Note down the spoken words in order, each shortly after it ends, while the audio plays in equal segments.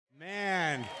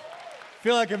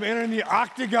Feel like I'm entering the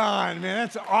octagon, man.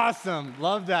 That's awesome.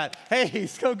 Love that. Hey,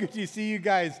 so good to see you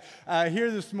guys here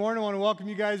this morning. I want to welcome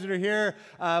you guys that are here.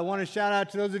 I want to shout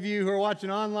out to those of you who are watching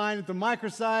online at the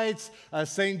microsites.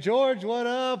 St. George, what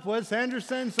up? Wes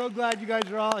Henderson, so glad you guys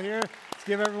are all here. Let's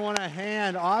give everyone a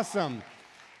hand. Awesome.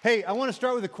 Hey, I want to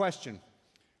start with a question.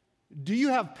 Do you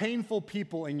have painful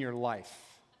people in your life?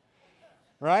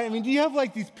 Right? I mean, do you have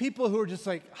like these people who are just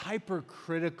like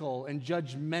hypercritical and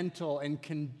judgmental and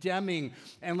condemning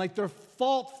and like they're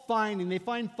fault finding? They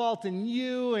find fault in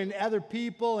you and other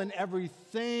people and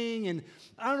everything. And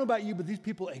I don't know about you, but these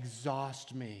people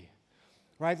exhaust me,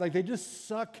 right? Like they just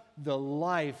suck the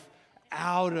life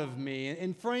out of me.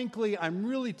 And frankly, I'm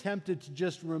really tempted to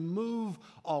just remove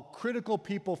all critical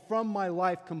people from my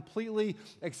life completely,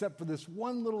 except for this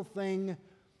one little thing.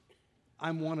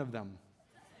 I'm one of them.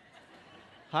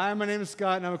 Hi, my name is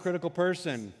Scott, and I'm a critical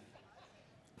person.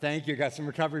 Thank you. Got some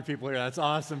recovery people here. That's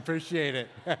awesome. Appreciate it.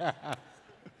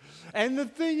 And the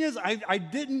thing is, I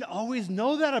didn't always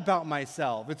know that about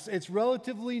myself. It's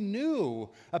relatively new.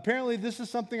 Apparently, this is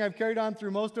something I've carried on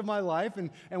through most of my life and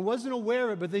wasn't aware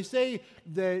of it. But they say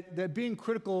that being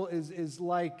critical is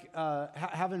like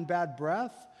having bad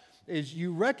breath. Is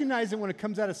you recognize it when it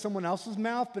comes out of someone else's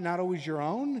mouth, but not always your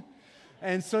own.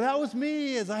 And so that was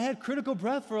me, as I had critical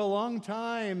breath for a long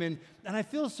time. And I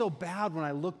feel so bad when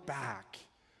I look back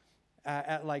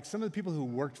at like some of the people who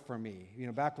worked for me,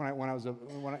 back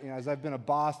as I've been a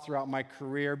boss throughout my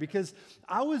career, because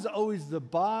I was always the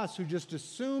boss who just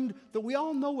assumed that we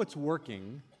all know what's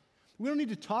working. We don't need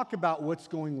to talk about what's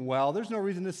going well. There's no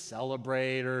reason to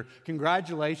celebrate or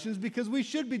congratulations because we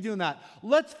should be doing that.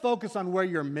 Let's focus on where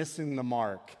you're missing the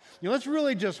mark. Let's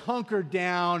really just hunker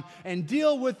down and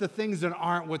deal with the things that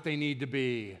aren't what they need to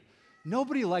be.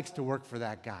 Nobody likes to work for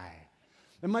that guy.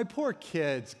 And my poor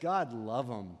kids, God love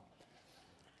them.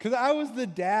 Because I was the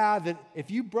dad that if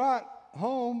you brought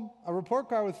home a report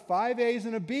card with 5 A's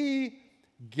and a B,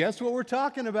 guess what we're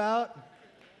talking about?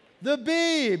 The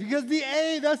B, because the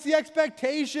A, that's the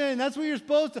expectation. That's what you're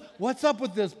supposed to. What's up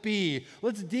with this B?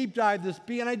 Let's deep dive this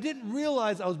B. And I didn't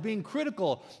realize I was being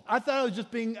critical. I thought I was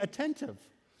just being attentive.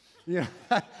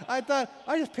 I thought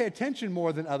I just pay attention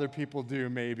more than other people do,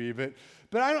 maybe. But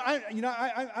I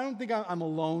don't think I'm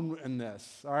alone in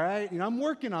this. All right, I'm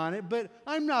working on it, but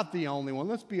I'm not the only one.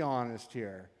 Let's be honest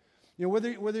here.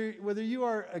 Whether you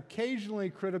are occasionally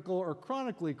critical or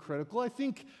chronically critical, I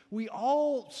think we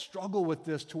all struggle with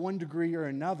this to one degree or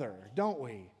another, don't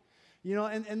we?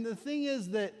 And the thing is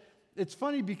that it's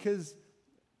funny because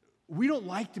we don't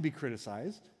like to be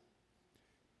criticized,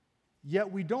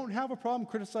 yet we don't have a problem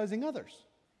criticizing others.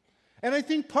 And I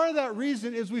think part of that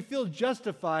reason is we feel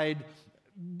justified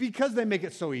because they make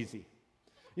it so easy.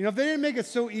 If they didn't make it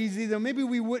so easy, then maybe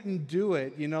we wouldn't do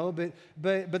it,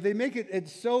 but they make it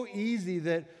so easy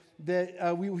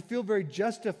that we feel very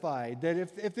justified, that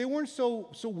if they weren't so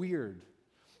weird,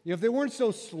 if they weren't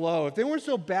so slow, if they weren't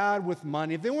so bad with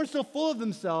money, if they weren't so full of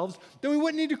themselves, then we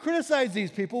wouldn't need to criticize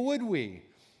these people, would we?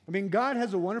 I mean, God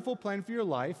has a wonderful plan for your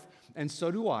life, and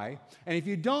so do I. And if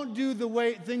you don't do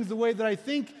things the way that I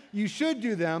think you should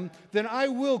do them, then I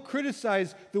will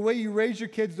criticize the way you raise your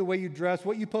kids, the way you dress,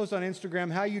 what you post on Instagram,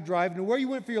 how you drive, and where you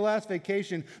went for your last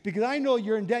vacation, because I know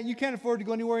you're in debt and you can't afford to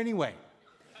go anywhere anyway.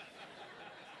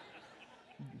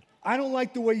 I don't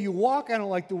like the way you walk. I don't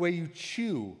like the way you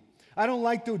chew. I don't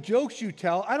like the jokes you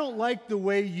tell. I don't like the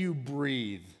way you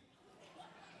breathe.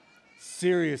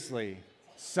 Seriously.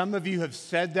 Some of you have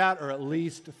said that or at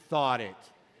least thought it.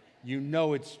 You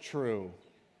know it's true.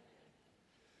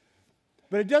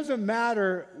 But it doesn't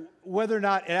matter whether or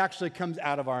not it actually comes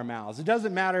out of our mouths. It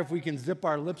doesn't matter if we can zip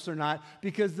our lips or not,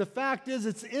 because the fact is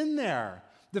it's in there.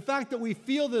 The fact that we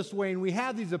feel this way and we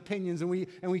have these opinions and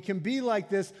we can be like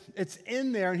this, it's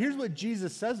in there. And here's what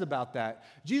Jesus says about that.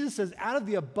 Jesus says, out of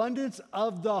the abundance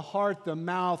of the heart, the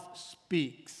mouth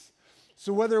speaks.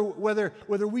 So whether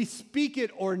we speak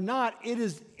it or not, it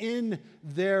is in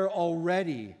there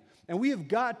already. And we have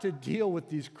got to deal with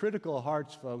these critical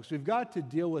hearts, folks. We've got to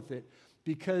deal with it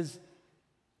because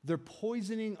they're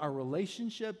poisoning our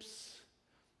relationships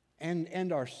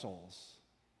and our souls.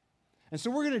 And so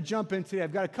we're going to jump in today.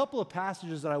 I've got a couple of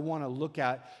passages that I want to look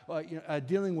at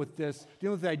dealing with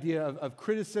the idea of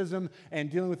criticism and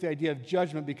dealing with the idea of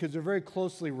judgment because they're very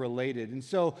closely related. And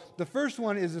so the first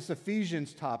one is this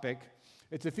Ephesians topic.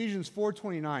 It's Ephesians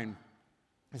 4:29.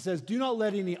 It says, do not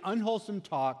let any unwholesome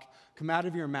talk come out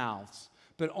of your mouths,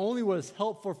 but only what is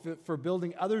helpful for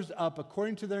building others up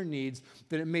according to their needs,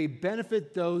 that it may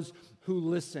benefit those who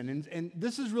listen. And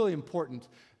this is really important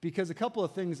because a couple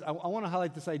of things, I want to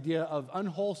highlight this idea of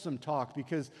unwholesome talk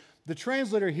because the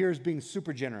translator here is being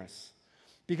super generous.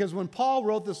 Because when Paul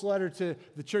wrote this letter to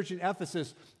the church in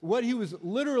Ephesus, what he was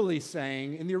literally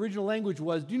saying in the original language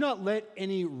was, do not let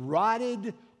any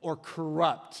rotted or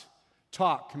corrupt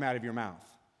talk come out of your mouth.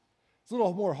 It's a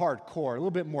little more hardcore, a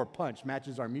little bit more punch,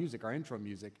 matches our music, our intro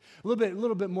music. A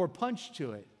little bit more punch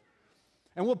to it.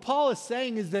 And what Paul is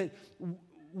saying is that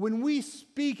when we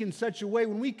speak in such a way,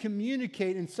 when we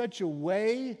communicate in such a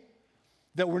way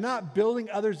that we're not building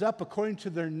others up according to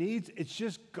their needs, it's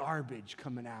just garbage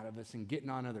coming out of us and getting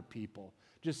on other people.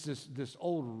 Just this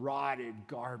old rotted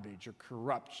garbage or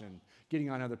corruption getting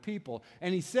on other people.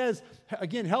 And he says,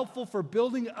 again, helpful for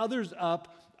building others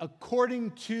up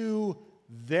according to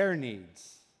their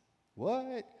needs.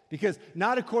 What? Because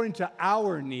not according to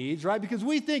our needs, right? Because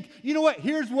we think, you know what,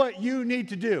 here's what you need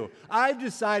to do. I've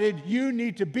decided you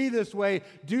need to be this way,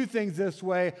 do things this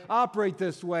way, operate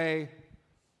this way.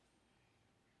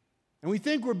 And we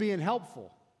think we're being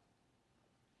helpful.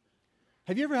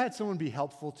 Have you ever had someone be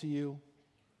helpful to you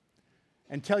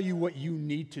and tell you what you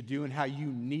need to do and how you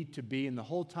need to be, and the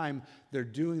whole time they're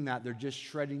doing that, they're just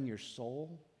shredding your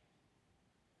soul?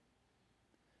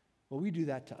 Well, we do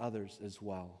that to others as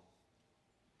well.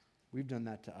 We've done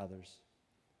that to others.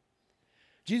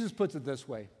 Jesus puts it this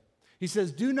way. He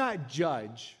says, do not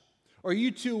judge, or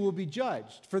you too will be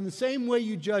judged. For in the same way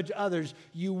you judge others,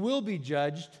 you will be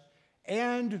judged,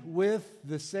 and with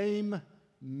the same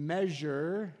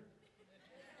measure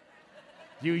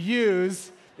you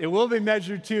use, it will be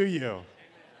measured to you.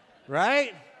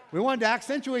 Right? We wanted to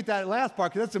accentuate that last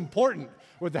part because that's important.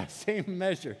 With that same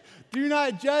measure. Do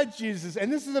not judge, Jesus.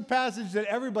 And this is a passage that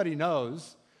everybody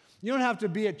knows. You don't have to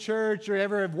be at church or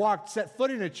ever have set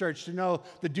foot in a church to know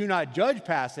the do not judge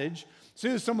passage. As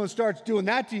soon as someone starts doing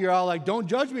that to you, you're all like, don't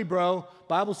judge me, bro.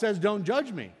 Bible says don't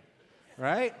judge me.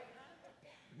 Right?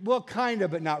 Well, kind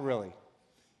of, but not really.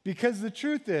 Because the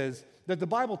truth is that the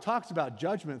Bible talks about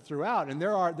judgment throughout, and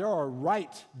there are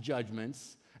right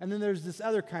judgments. And then there's this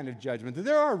other kind of judgment.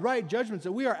 There are right judgments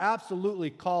that we are absolutely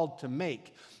called to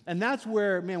make. And that's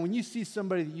where, man, when you see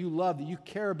somebody that you love, that you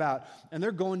care about, and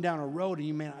they're going down a road,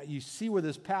 and you see where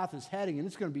this path is heading, and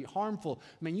it's going to be harmful,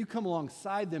 man, you come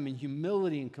alongside them in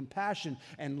humility and compassion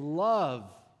and love.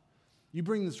 You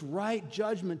bring this right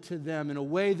judgment to them in a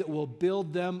way that will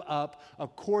build them up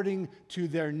according to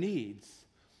their needs.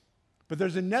 But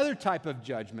there's another type of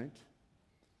judgment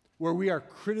where we are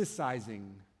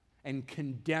criticizing and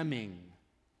condemning.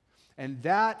 And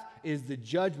that is the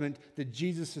judgment that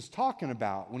Jesus is talking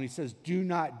about when he says, do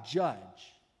not judge.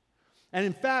 And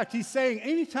in fact, he's saying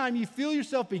anytime you feel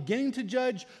yourself beginning to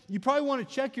judge, you probably want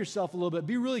to check yourself a little bit.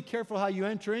 Be really careful how you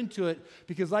enter into it,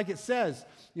 because like it says,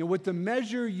 with the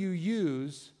measure you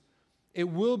use, it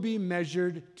will be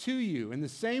measured to you. In the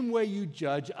same way you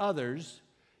judge others,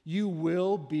 you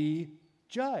will be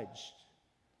judged.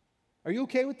 Are you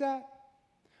okay with that?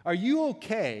 Are you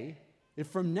okay if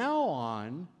from now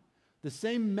on, the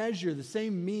same measure, the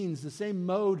same means, the same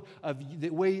mode of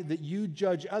the way that you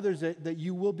judge others, that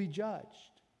you will be judged?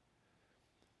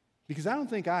 Because I don't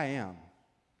think I am.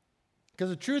 Because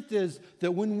the truth is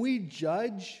that when we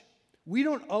judge, we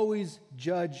don't always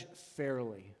judge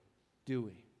fairly, do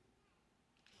we?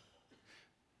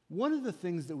 One of the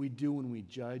things that we do when we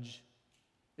judge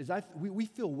is we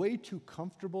feel way too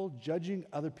comfortable judging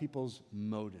other people's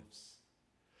motives.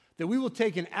 That we will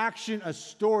take an action, a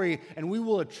story, and we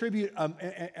will attribute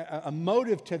a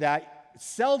motive to that.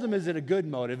 Seldom is it a good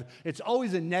motive. It's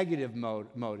always a negative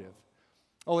motive.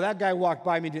 Oh, that guy walked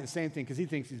by me and didn't say anything because he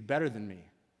thinks he's better than me.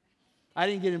 I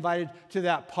didn't get invited to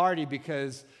that party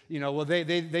because,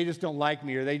 they just don't like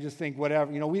me, or they just think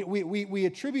whatever. We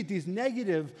attribute these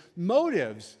negative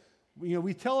motives.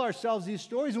 We tell ourselves these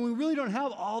stories, and we really don't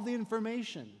have all the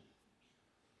information.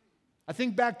 I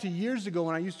think back to years ago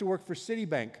when I used to work for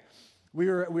Citibank. We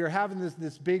were having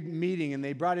this big meeting, and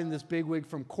they brought in this bigwig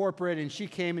from corporate, and she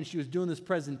came and she was doing this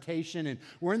presentation, and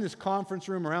we're in this conference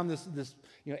room around this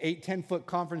 8-10 foot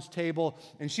conference table,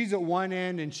 and she's at one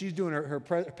end and she's doing her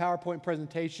PowerPoint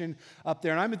presentation up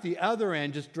there, and I'm at the other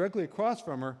end just directly across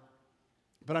from her,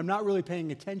 but I'm not really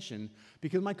paying attention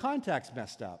because my contact's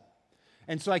messed up.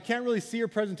 And so I can't really see her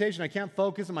presentation. I can't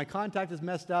focus, and my contact is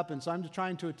messed up, and so I'm just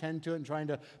trying to attend to it and trying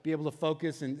to be able to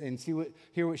focus and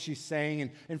hear what she's saying.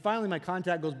 And finally, my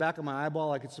contact goes back on my eyeball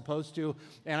like it's supposed to,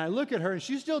 and I look at her, and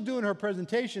she's still doing her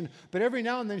presentation, but every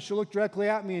now and then she'll look directly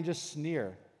at me and just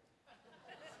sneer.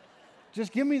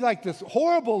 Just give me like this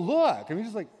horrible look. I mean,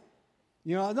 just like,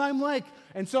 and I'm like,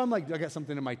 I got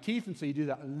something in my teeth, and so you do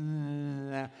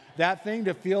that thing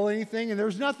to feel anything, and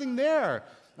there's nothing there.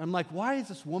 I'm like, why is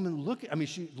this woman looking? I mean,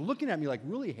 she's looking at me like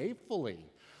really hatefully.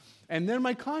 And then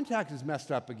my contact is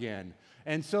messed up again.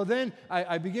 And so then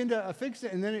I begin to fix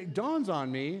it, and then it dawns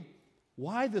on me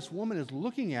why this woman is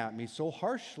looking at me so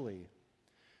harshly.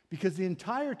 Because the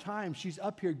entire time she's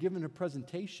up here giving a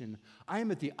presentation, I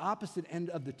am at the opposite end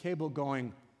of the table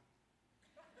going,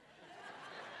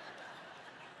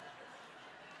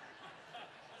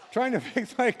 trying to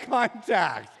fix my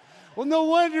contact. Well, no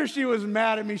wonder she was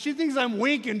mad at me. She thinks I'm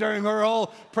winking during her whole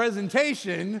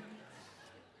presentation.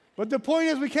 But the point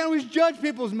is, we can't always judge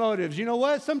people's motives. You know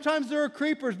what? Sometimes there are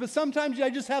creepers, but sometimes I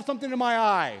just have something in my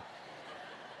eye.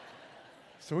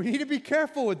 So we need to be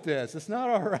careful with this. It's not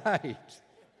all right.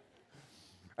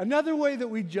 Another way that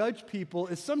we judge people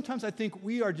is sometimes I think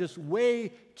we are just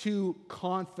way too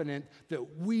confident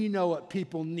that we know what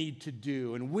people need to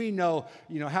do, and we know,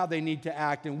 how they need to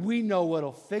act, and we know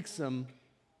what'll fix them.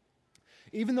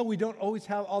 Even though we don't always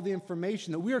have all the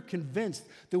information, that we are convinced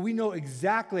that we know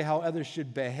exactly how others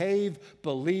should behave,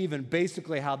 believe, and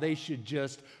basically how they should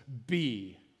just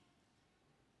be.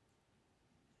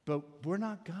 But we're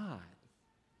not God.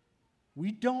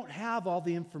 We don't have all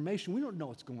the information. We don't know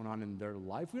what's going on in their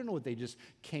life. We don't know what they just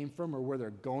came from or where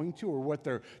they're going to or what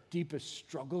their deepest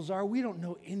struggles are. We don't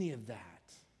know any of that.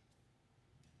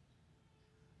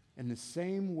 In the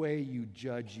same way you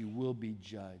judge, you will be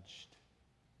judged.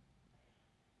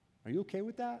 Are you okay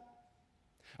with that?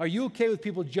 Are you okay with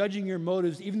people judging your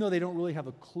motives even though they don't really have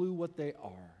a clue what they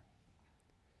are?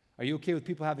 Are you okay with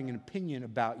people having an opinion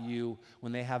about you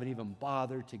when they haven't even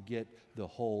bothered to get the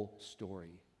whole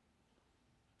story?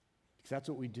 Because that's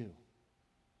what we do.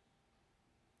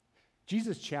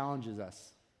 Jesus challenges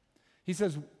us. He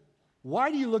says,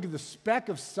 why do you look at the speck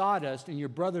of sawdust in your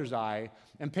brother's eye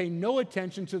and pay no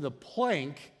attention to the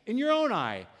plank in your own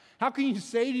eye? How can you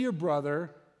say to your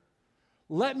brother,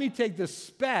 let me take the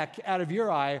speck out of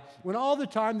your eye when all the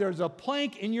time there's a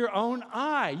plank in your own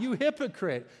eye? You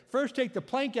hypocrite. First take the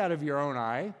plank out of your own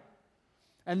eye,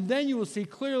 and then you will see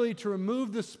clearly to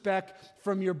remove the speck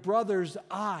from your brother's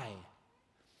eye.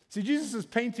 See, Jesus is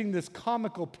painting this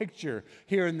comical picture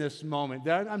here in this moment.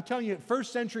 That I'm telling you, at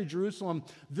first century Jerusalem,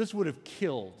 this would have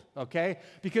killed, okay?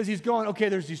 Because he's going, okay,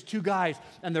 there's these two guys,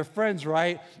 and they're friends,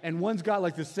 right? And one's got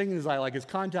like this thing in his eye, like his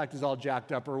contact is all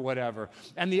jacked up or whatever.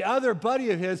 And the other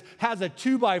buddy of his has a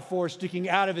 2x4 sticking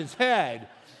out of his head,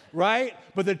 right?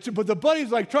 But the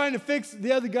buddy's like trying to fix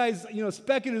the other guy's,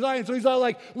 speck in his eye. And so he's all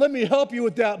like, let me help you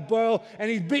with that, bro.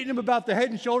 And he's beating him about the head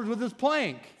and shoulders with his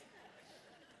plank.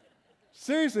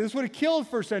 Seriously, this would have killed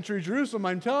first century Jerusalem,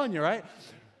 I'm telling you, right?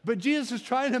 But Jesus is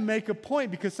trying to make a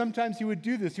point because sometimes he would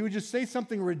do this. He would just say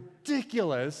something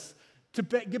ridiculous to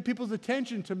get people's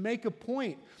attention, to make a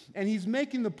point. And he's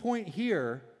making the point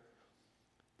here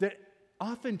that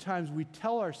oftentimes we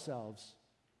tell ourselves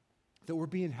that we're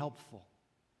being helpful.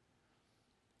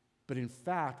 But in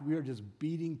fact, we are just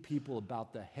beating people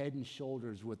about the head and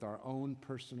shoulders with our own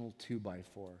personal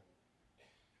 2x4.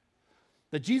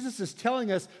 That Jesus is telling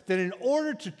us that in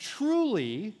order to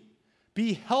truly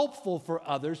be helpful for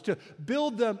others, to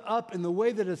build them up in the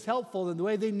way that is helpful and the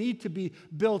way they need to be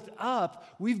built up,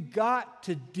 we've got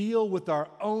to deal with our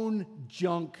own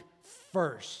junk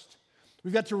first.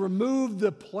 We've got to remove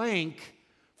the plank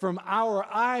from our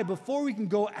eye before we can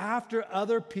go after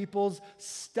other people's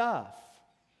stuff.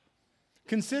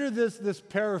 Consider this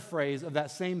paraphrase of that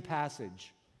same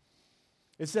passage.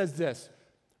 It says this: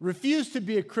 refuse to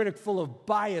be a critic full of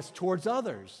bias towards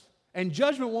others, and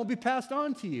judgment won't be passed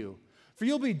on to you, for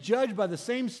you'll be judged by the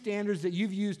same standards that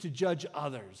you've used to judge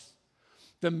others.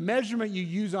 The measurement you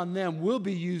use on them will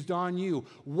be used on you.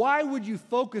 Why would you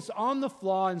focus on the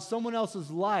flaw in someone else's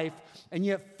life and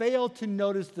yet fail to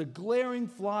notice the glaring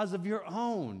flaws of your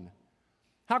own?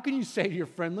 How can you say to your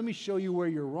friend, let me show you where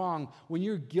you're wrong, when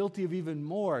you're guilty of even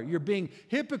more? You're being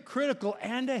hypocritical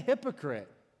and a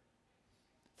hypocrite.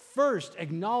 First,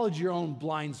 acknowledge your own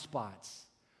blind spots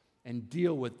and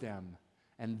deal with them,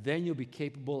 and then you'll be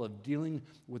capable of dealing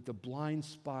with the blind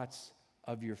spots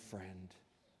of your friend.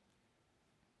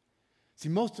 See,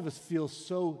 most of us feel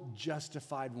so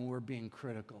justified when we're being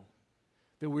critical,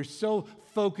 that we're so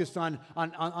focused on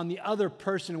the other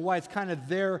person and why it's kind of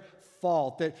their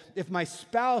fault, that if my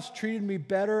spouse treated me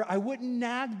better, I wouldn't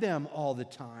nag them all the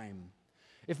time.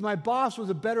 If my boss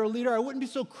was a better leader, I wouldn't be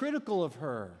so critical of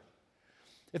her.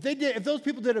 If those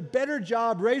people did a better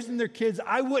job raising their kids,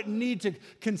 I wouldn't need to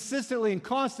consistently and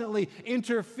constantly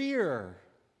interfere.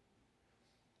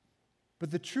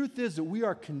 But the truth is that we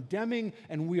are condemning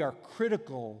and we are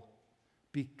critical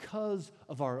because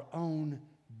of our own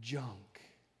junk.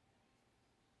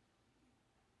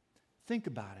 Think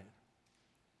about it.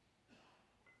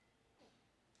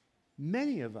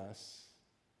 Many of us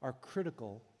are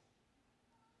critical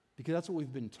because that's what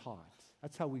we've been taught.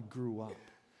 That's how we grew up.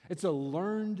 It's a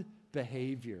learned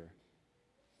behavior.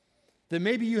 That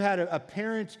maybe you had a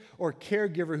parent or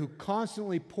caregiver who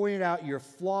constantly pointed out your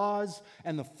flaws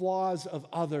and the flaws of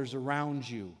others around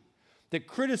you. That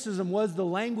criticism was the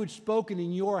language spoken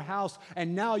in your house,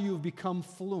 and now you've become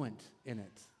fluent in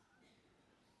it.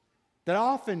 That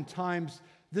oftentimes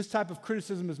this type of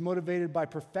criticism is motivated by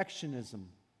perfectionism.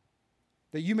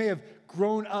 That you may have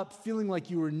grown up feeling like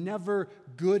you were never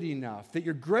good enough, that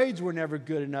your grades were never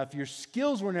good enough, your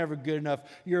skills were never good enough,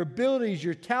 your abilities,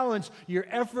 your talents, your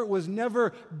effort was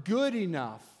never good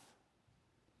enough.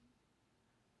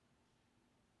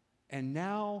 And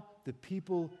now the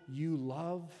people you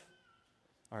love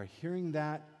are hearing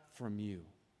that from you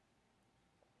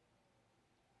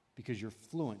because you're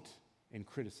fluent in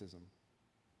criticism.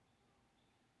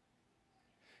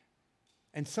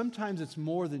 And sometimes it's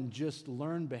more than just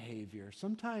learned behavior.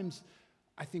 Sometimes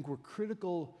I think we're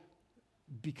critical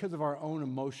because of our own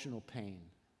emotional pain.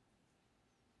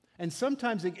 And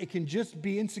sometimes it can just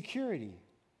be insecurity.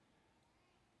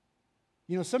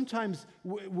 You know, sometimes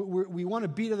we want to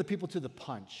beat other people to the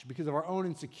punch because of our own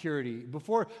insecurity.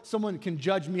 Before someone can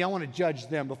judge me, I want to judge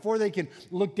them. Before they can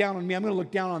look down on me, I'm going to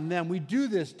look down on them. We do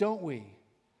this, don't we?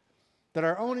 That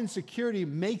our own insecurity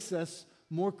makes us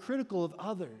more critical of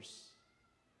others.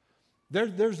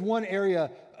 There's one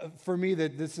area for me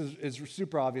that this is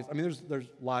super obvious. I mean, there's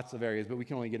lots of areas, but we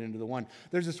can only get into the one.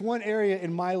 There's this one area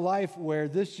in my life where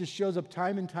this just shows up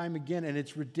time and time again, and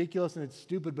it's ridiculous and it's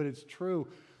stupid, but it's true.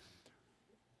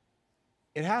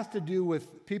 It has to do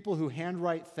with people who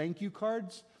handwrite thank you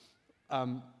cards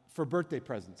for birthday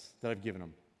presents that I've given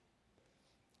them.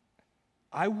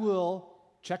 I will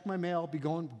check my mail,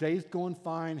 days going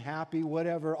fine, happy,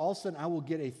 whatever. All of a sudden, I will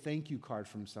get a thank you card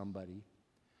from somebody.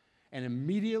 And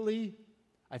immediately,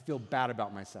 I feel bad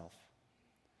about myself.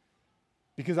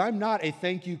 Because I'm not a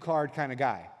thank you card kind of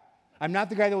guy. I'm not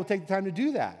the guy that will take the time to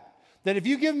do that. That if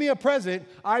you give me a present,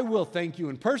 I will thank you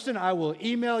in person, I will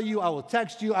email you, I will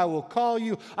text you, I will call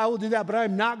you, I will do that. But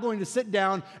I'm not going to sit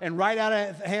down and write out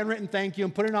a handwritten thank you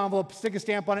and put it in an envelope, stick a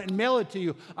stamp on it, and mail it to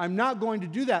you. I'm not going to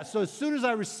do that. So as soon as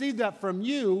I receive that from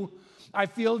you, I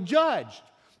feel judged.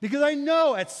 Because I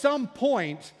know at some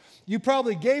point, you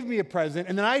probably gave me a present,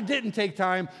 and then I didn't take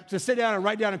time to sit down and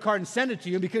write down a card and send it to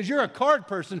you. Because you're a card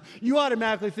person, you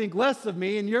automatically think less of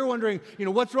me, and you're wondering,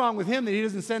 what's wrong with him that he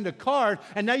doesn't send a card,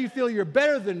 and now you feel you're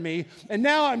better than me, and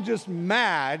now I'm just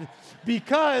mad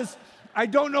because I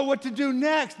don't know what to do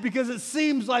next, because it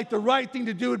seems like the right thing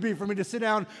to do would be for me to sit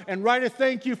down and write a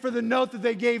thank you for the note that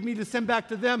they gave me to send back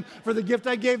to them for the gift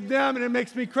I gave them, and it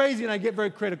makes me crazy, and I get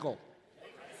very critical.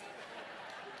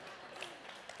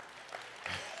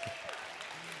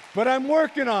 But I'm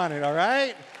working on it, all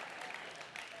right?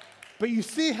 But you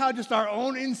see how just our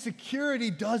own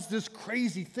insecurity does this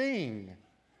crazy thing.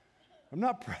 I'm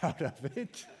not proud of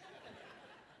it.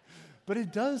 But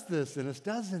it does this in us,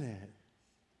 doesn't it?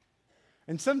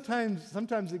 And sometimes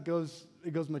it goes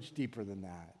much deeper than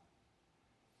that.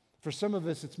 For some of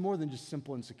us, it's more than just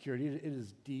simple insecurity. It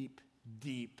is deep,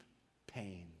 deep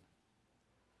pain.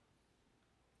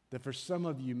 That for some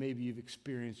of you, maybe you've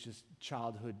experienced just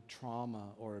childhood trauma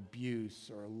or abuse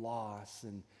or loss.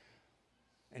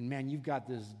 And man, you've got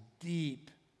this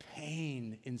deep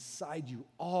pain inside you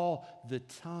all the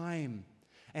time.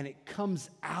 And it comes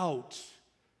out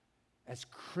as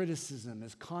criticism,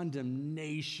 as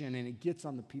condemnation, and it gets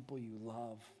on the people you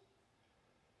love.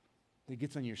 It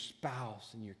gets on your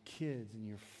spouse and your kids and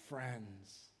your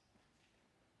friends.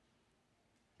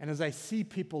 And as I see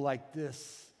people like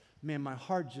this, man, my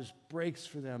heart just breaks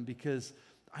for them because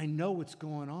I know what's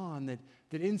going on,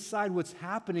 that inside what's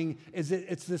happening is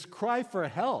it's this cry for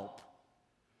help.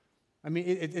 I mean,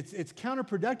 it's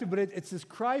counterproductive, but it's this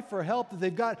cry for help that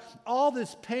they've got all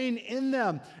this pain in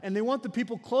them, and they want the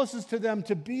people closest to them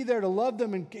to be there to love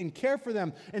them and care for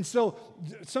them. And so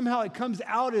somehow it comes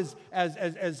out as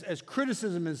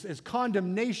criticism, as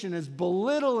condemnation, as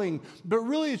belittling. But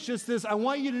really it's just this: I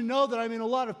want you to know that I'm in a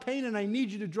lot of pain and I need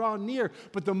you to draw near.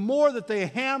 But the more that they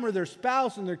hammer their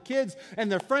spouse and their kids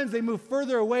and their friends, they move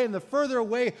further away. And the further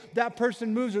away that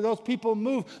person moves or those people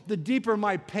move, the deeper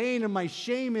my pain and my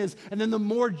shame is. And then the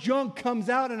more junk comes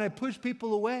out and I push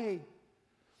people away.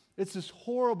 It's this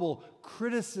horrible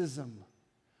criticism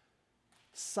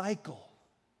cycle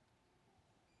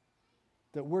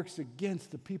that works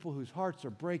against the people whose hearts are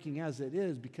breaking as it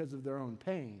is because of their own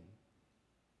pain.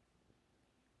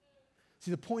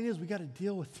 See, the point is we got to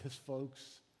deal with this,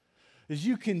 folks. As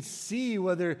you can see,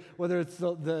 whether it's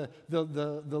the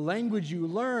language you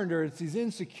learned, or it's these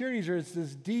insecurities, or it's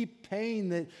this deep pain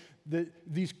that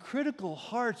these critical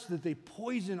hearts, that they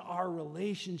poison our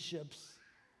relationships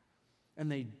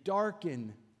and they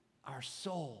darken our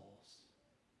souls.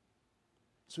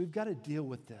 So we've got to deal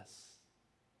with this.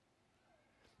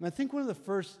 And I think one of the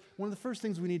first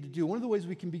things we need to do, one of the ways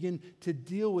we can begin to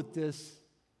deal with this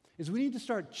is we need to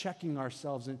start checking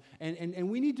ourselves and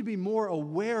we need to be more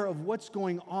aware of what's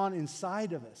going on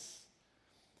inside of us.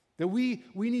 That we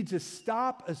need to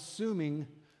stop assuming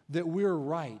that we're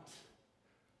right.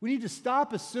 We need to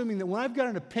stop assuming that when I've got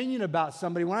an opinion about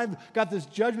somebody, when I've got this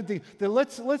judgment thing, that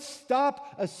let's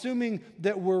stop assuming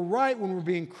that we're right when we're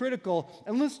being critical,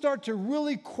 and let's start to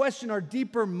really question our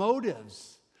deeper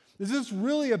motives. Is this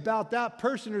really about that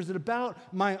person, or is it about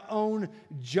my own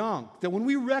junk? That when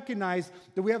we recognize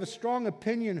that we have a strong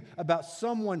opinion about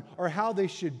someone or how they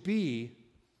should be,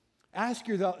 ask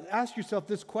yourself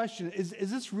this question: is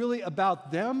this really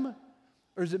about them,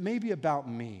 or is it maybe about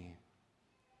me?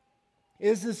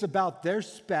 Is this about their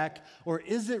speck, or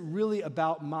is it really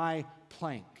about my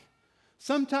plank?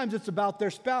 Sometimes it's about their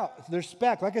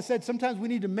speck. Like I said, sometimes we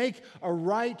need to make a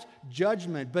right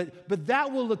judgment, but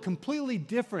that will look completely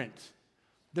different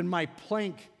than my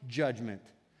plank judgment.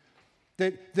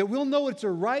 That we'll know it's a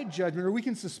right judgment, or we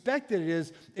can suspect that it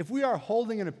is, if we are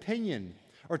holding an opinion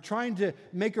or trying to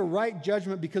make a right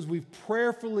judgment because we've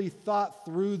prayerfully thought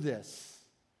through this.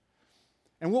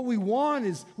 And what we want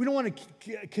is, we don't want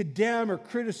to condemn or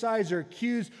criticize or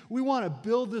accuse. We want to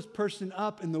build this person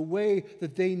up in the way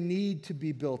that they need to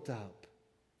be built up.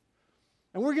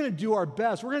 And we're going to do our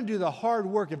best. We're going to do the hard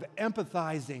work of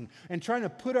empathizing and trying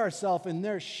to put ourselves in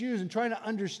their shoes and trying to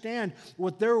understand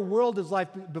what their world is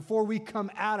like before we come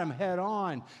at them head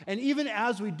on. And even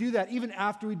as we do that, even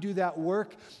after we do that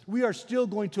work, we are still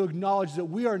going to acknowledge that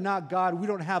we are not God. We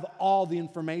don't have all the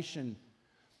information.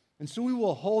 And so we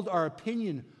will hold our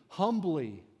opinion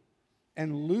humbly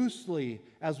and loosely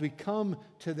as we come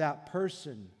to that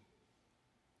person.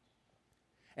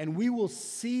 And we will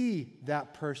see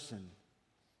that person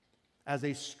as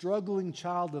a struggling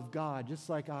child of God, just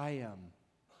like I am,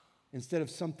 instead of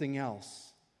something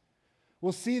else.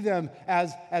 We'll see them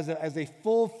as a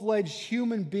full-fledged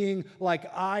human being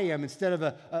like I am, instead of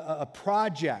a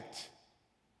project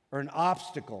or an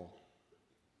obstacle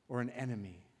or an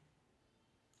enemy.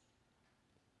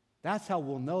 That's how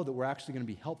we'll know that we're actually going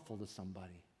to be helpful to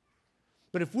somebody.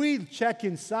 But if we check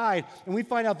inside and we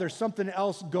find out there's something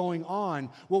else going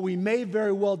on, what we may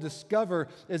very well discover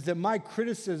is that my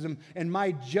criticism and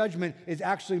my judgment is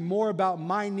actually more about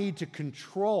my need to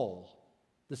control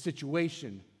the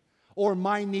situation, or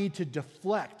my need to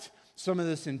deflect some of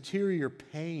this interior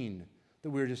pain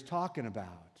that we were just talking about.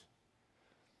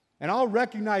 And I'll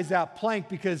recognize that plank,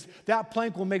 because that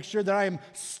plank will make sure that I am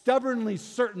stubbornly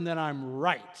certain that I'm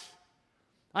right.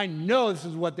 I know this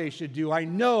is what they should do. I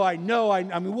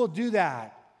mean, we'll do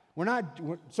that.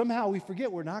 Somehow we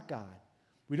forget we're not God.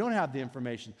 We don't have the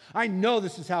information. I know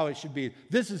this is how it should be.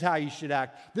 This is how you should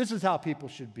act. This is how people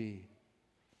should be.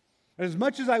 And as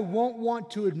much as I won't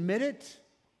want to admit it,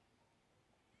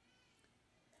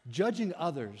 judging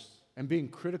others and being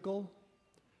critical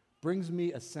brings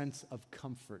me a sense of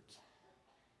comfort,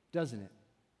 doesn't it?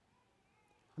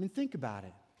 I mean, think about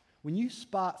it. When you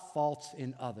spot faults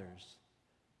in others,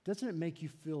 doesn't it make you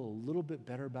feel a little bit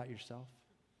better about yourself?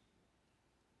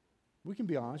 We can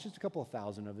be honest, just a couple of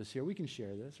thousand of us here. We can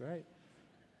share this, right?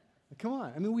 Come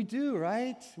on. I mean, we do,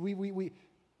 right? We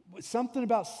something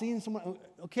about seeing someone.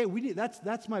 Okay,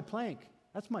 that's my plank.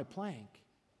 That's my plank.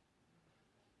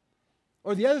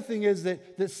 Or the other thing is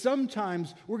that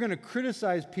sometimes we're going to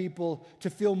criticize people to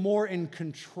feel more in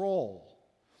control.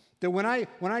 That when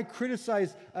I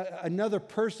criticize another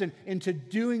person into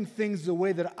doing things the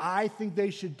way that I think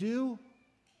they should do,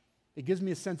 it gives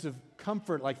me a sense of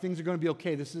comfort, like things are going to be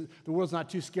okay. The world's not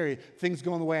too scary. Things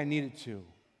going the way I need it to.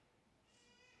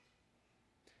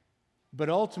 But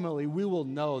ultimately, we will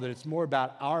know that it's more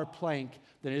about our plank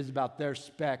than it is about their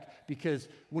speck, because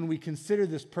when we consider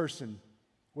this person,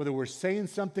 whether we're saying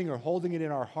something or holding it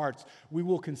in our hearts, we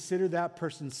will consider that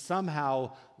person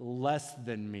somehow less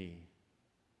than me.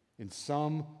 In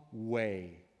some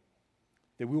way,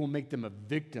 that we will make them a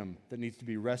victim that needs to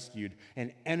be rescued,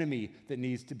 an enemy that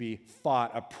needs to be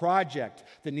fought, a project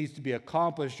that needs to be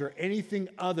accomplished, or anything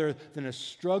other than a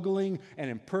struggling and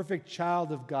imperfect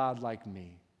child of God like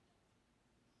me.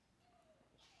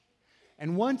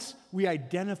 And once we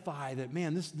identify that,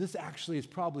 man, this actually is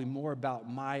probably more about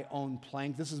my own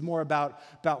plank, this is more about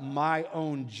my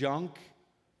own junk,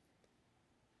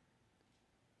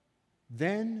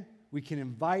 then we can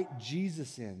invite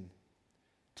Jesus in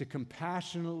to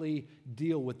compassionately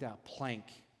deal with that plank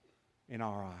in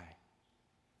our eye.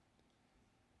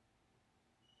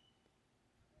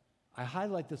 I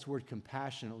highlight this word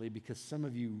compassionately because some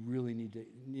of you really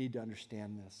need to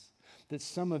understand this. that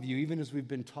some of you, even as we've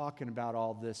been talking about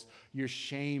all this, your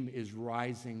shame is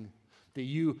rising.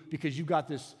 Because you've got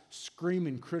this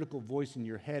screaming critical voice in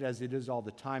your head as it is all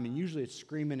the time, and usually it's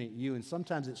screaming at you, and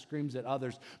sometimes it screams at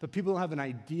others, but people don't have an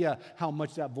idea how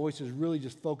much that voice is really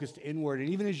just focused inward. And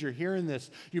even as you're hearing this,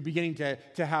 you're beginning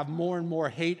to have more and more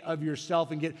hate of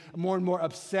yourself and get more and more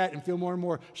upset and feel more and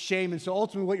more shame. And so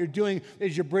ultimately what you're doing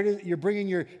is you're bringing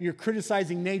your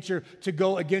criticizing nature to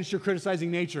go against your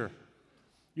criticizing nature.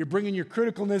 You're bringing your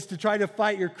criticalness to try to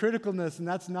fight your criticalness, and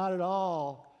that's not at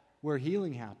all where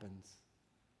healing happens.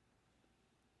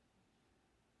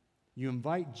 You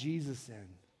invite Jesus in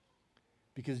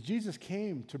because Jesus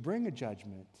came to bring a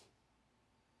judgment,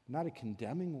 not a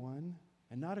condemning one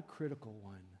and not a critical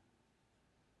one,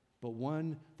 but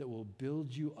one that will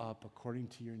build you up according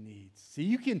to your needs. See,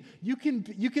 you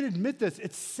can admit this.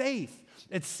 It's safe.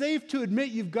 It's safe to admit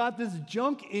you've got this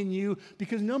junk in you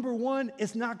because number one,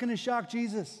 it's not going to shock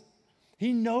Jesus.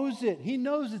 He knows it. He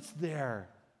knows it's there.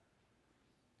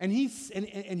 And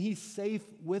he's safe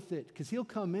with it because he'll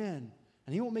come in.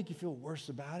 And he won't make you feel worse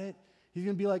about it. He's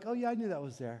going to be like, "Oh yeah, I knew that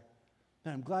was there.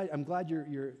 And I'm glad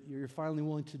you're finally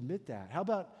willing to admit that. How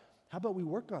about we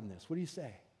work on this? What do you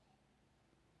say?"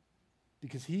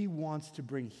 Because he wants to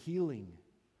bring healing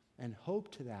and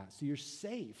hope to that. So you're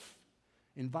safe,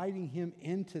 inviting him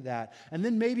into that. And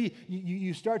then maybe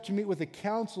you start to meet with a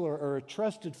counselor or a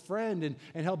trusted friend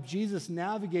and help Jesus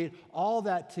navigate all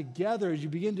that together as you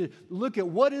begin to look at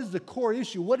what is the core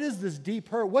issue, what is this deep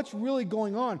hurt, what's really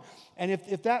going on. And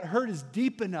if that hurt is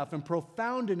deep enough and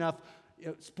profound enough,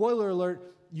 spoiler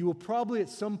alert, you will probably at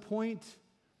some point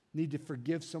need to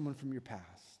forgive someone from your past.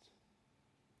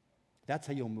 That's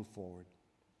how you'll move forward.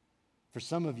 For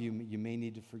some of you, you may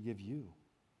need to forgive you.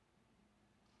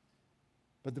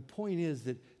 But the point is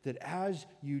that as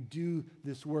you do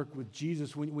this work with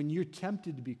Jesus, when you're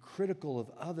tempted to be critical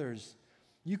of others,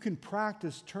 you can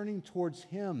practice turning towards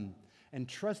him and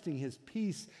trusting his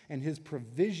peace and his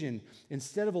provision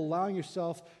instead of allowing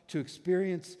yourself to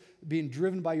experience being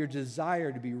driven by your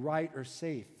desire to be right or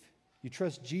safe. You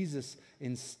trust Jesus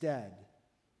instead.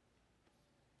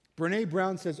 Brené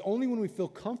Brown says, only when we feel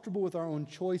comfortable with our own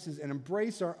choices and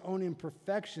embrace our own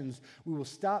imperfections, we will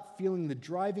stop feeling the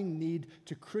driving need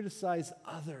to criticize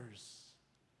others.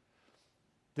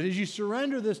 That as you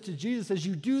surrender this to Jesus, as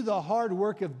you do the hard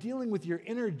work of dealing with your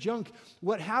inner junk,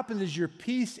 what happens is your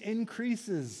peace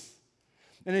increases.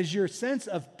 And as your sense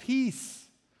of peace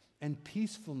and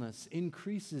peacefulness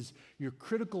increases, your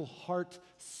critical heart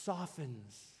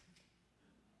softens.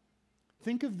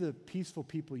 Think of the peaceful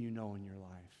people you know in your life.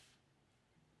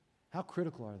 How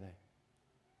critical are they?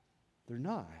 They're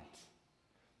not.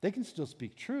 They can still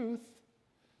speak truth.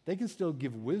 They can still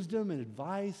give wisdom and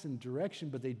advice and direction,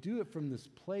 but they do it from this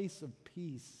place of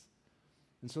peace.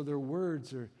 And so their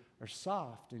words are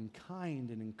soft and kind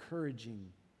and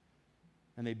encouraging.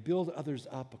 And they build others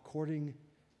up according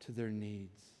to their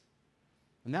needs.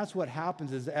 And that's what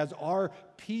happens is as our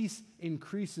peace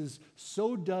increases,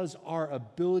 so does our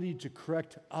ability to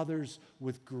correct others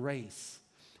with grace.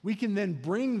 We can then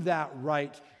bring that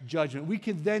right judgment. We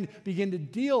can then begin to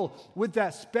deal with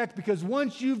that speck because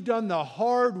once you've done the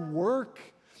hard work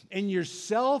in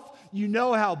yourself, you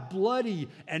know how bloody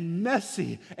and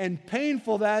messy and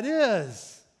painful that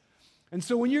is. And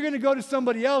so when you're going to go to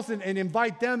somebody else and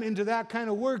invite them into that kind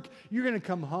of work, you're going to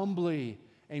come humbly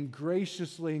and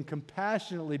graciously and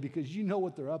compassionately because you know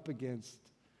what they're up against.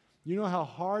 You know how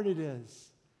hard it is.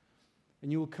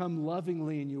 And you will come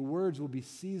lovingly and your words will be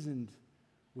seasoned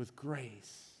with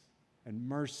grace and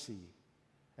mercy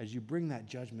as you bring that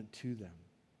judgment to them.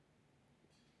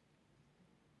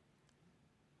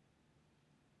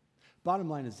 Bottom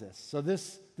line is this. So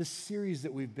this series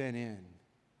that we've been in,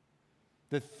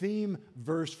 the theme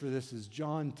verse for this is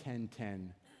John 10:10.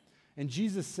 And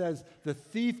Jesus says, the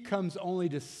thief comes only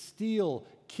to steal,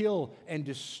 kill, and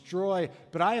destroy,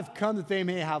 but I have come that they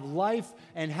may have life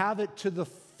and have it to the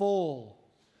full.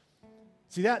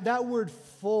 See, that word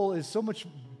full is so much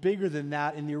bigger than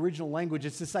that in the original language.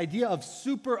 It's this idea of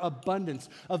superabundance,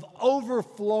 of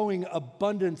overflowing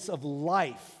abundance of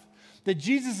life. That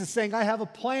Jesus is saying, I have a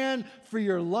plan for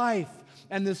your life.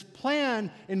 And this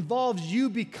plan involves you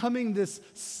becoming this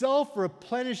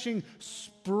self-replenishing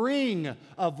spring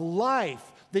of life.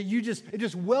 That it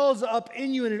just wells up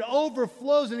in you and it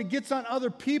overflows and it gets on other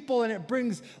people and it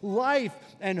brings life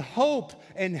and hope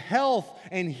and health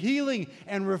and healing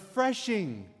and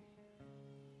refreshing.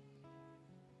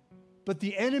 But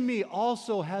the enemy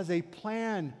also has a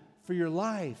plan for your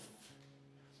life.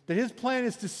 That his plan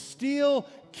is to steal,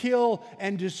 kill,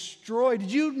 and destroy.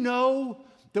 Did you know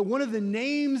that one of the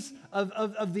names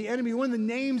of the enemy, one of the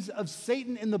names of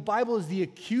Satan in the Bible is the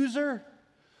accuser?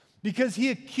 Because he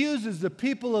accuses the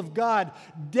people of God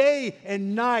day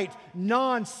and night,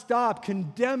 nonstop,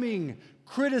 condemning,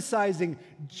 criticizing,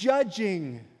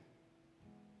 judging.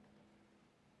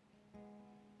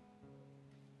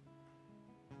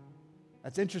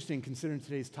 That's interesting considering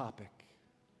today's topic.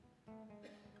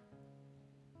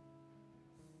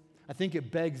 I think it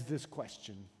begs this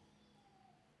question.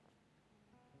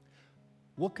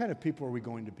 What kind of people are we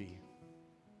going to be?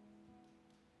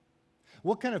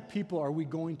 What kind of people are we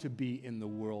going to be in the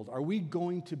world? Are we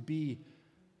going to be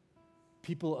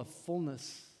people of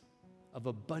fullness, of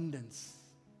abundance,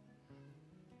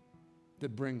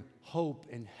 that bring hope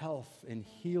and health and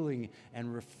healing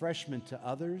and refreshment to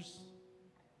others?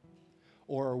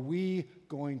 Or are we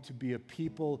going to be a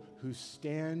people who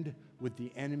stand with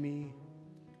the enemy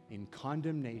in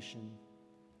condemnation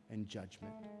and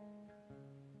judgment?